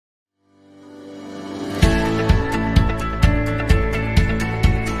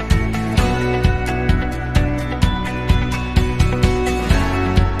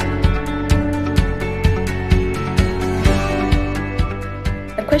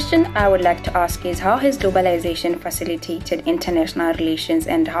question I would like to ask is, how has globalization facilitated international relations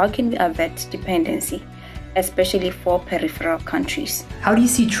and how can we avert dependency, especially for peripheral countries? How do you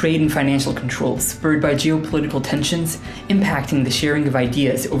see trade and financial controls spurred by geopolitical tensions impacting the sharing of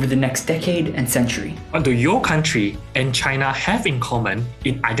ideas over the next decade and century? What do your country and China have in common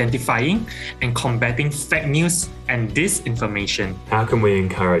in identifying and combating fake news and disinformation? How can we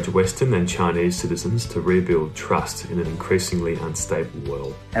encourage Western and Chinese citizens to rebuild trust in an increasingly unstable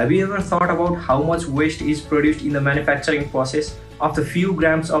world? Have you ever thought about how much waste is produced in the manufacturing process of the few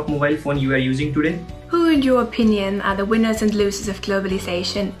grams of mobile phone you are using today? Who, in your opinion, are the winners and losers of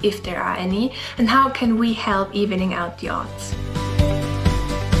globalization, if there are any, and how can we help evening out the odds?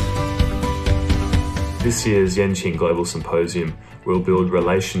 This year's Yenching Global Symposium will build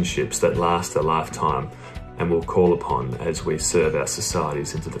relationships that last a lifetime and will call upon as we serve our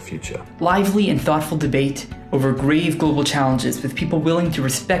societies into the future. Lively and thoughtful debate over grave global challenges with people willing to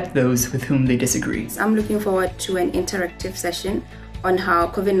respect those with whom they disagree. I'm looking forward to an interactive session on how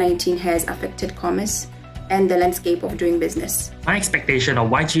COVID-19 has affected commerce and the landscape of doing business. My expectation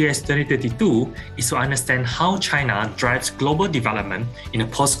of YGS 2022 is to understand how China drives global development in a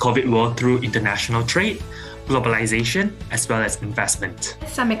post-COVID world through international trade, globalization, as well as investment.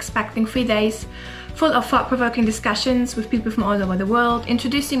 So I'm expecting 3 days full of thought-provoking discussions with people from all over the world,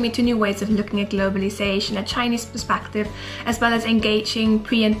 introducing me to new ways of looking at globalization, a Chinese perspective, as well as engaging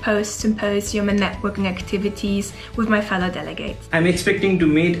pre- and post-symposium and networking activities with my fellow delegates. I'm expecting to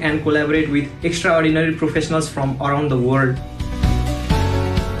meet and collaborate with extraordinary professionals from around the world.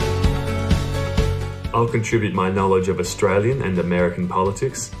 I'll contribute my knowledge of Australian and American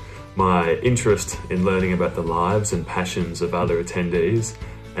politics, my interest in learning about the lives and passions of other attendees,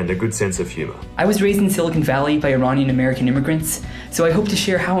 and a good sense of humour. I was raised in Silicon Valley by Iranian-American immigrants, so I hope to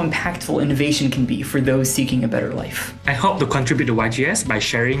share how impactful innovation can be for those seeking a better life. I hope to contribute to YGS by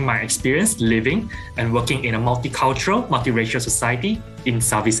sharing my experience living and working in a multicultural, multiracial society in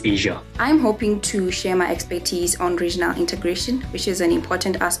Southeast Asia. I'm hoping to share my expertise on regional integration, which is an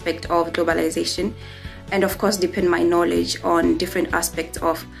important aspect of globalization, and of course deepen my knowledge on different aspects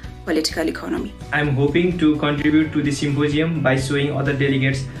of political economy. I'm hoping to contribute to the symposium by showing other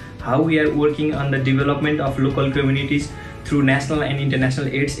delegates how we are working on the development of local communities through national and international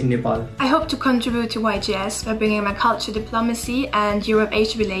aids in Nepal. I hope to contribute to YGS by bringing my culture diplomacy and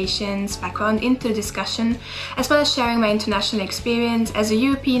Europe-Asia relations background into the discussion, as well as sharing my international experience as a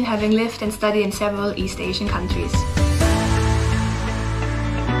European having lived and studied in several East Asian countries.